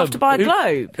 Well, a You went off globe. to buy a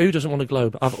globe. Who doesn't want a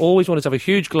globe? I've always wanted to have a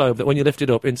huge globe that when you lift it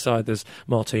up, inside there's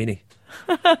martini.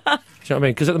 Do you know what I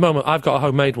mean? Because at the moment, I've got a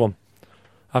homemade one.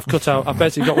 I've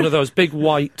basically got one of those big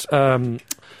white,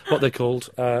 what they're called,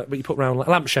 what you put around like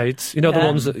lampshades. You know, the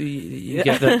ones that you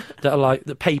get that are like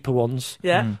the paper ones.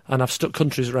 Yeah. And I've stuck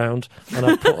countries around, and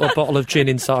I've put a bottle of gin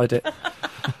inside it.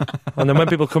 And then when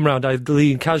people come round, I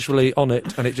lean casually on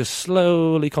it, and it just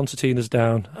slowly concertinas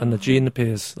down, and the gin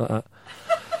appears like that.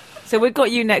 So we've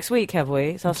got you next week, have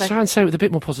we? So I'll say, Try and say it with a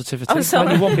bit more positivity. Oh, sorry.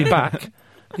 When you want me back.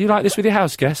 You like this with your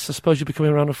house guests? I suppose you'll be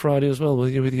coming around on Friday as well, will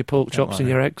you, with your pork chops and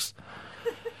your eggs?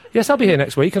 Yes, I'll be here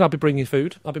next week, and I'll be bringing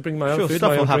food. I'll be bringing my own Sure, food,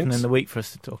 stuff my will own happen drinks. in the week for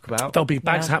us to talk about. There'll be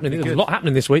bags happening. There's a Good. lot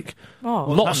happening this week. Oh.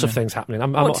 Lots of things happening.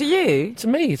 what to you? To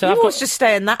me. So You I've always got, just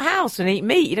stay in that house and eat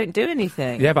meat. You don't do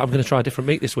anything. yeah, but I'm going to try different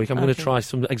meat this week. I'm going to try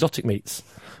some exotic meats.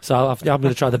 So I'm going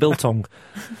to try the biltong.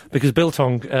 Because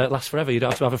biltong lasts forever. You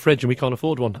don't have to have a fridge, and we can't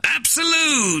afford one.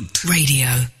 Absolute Radio.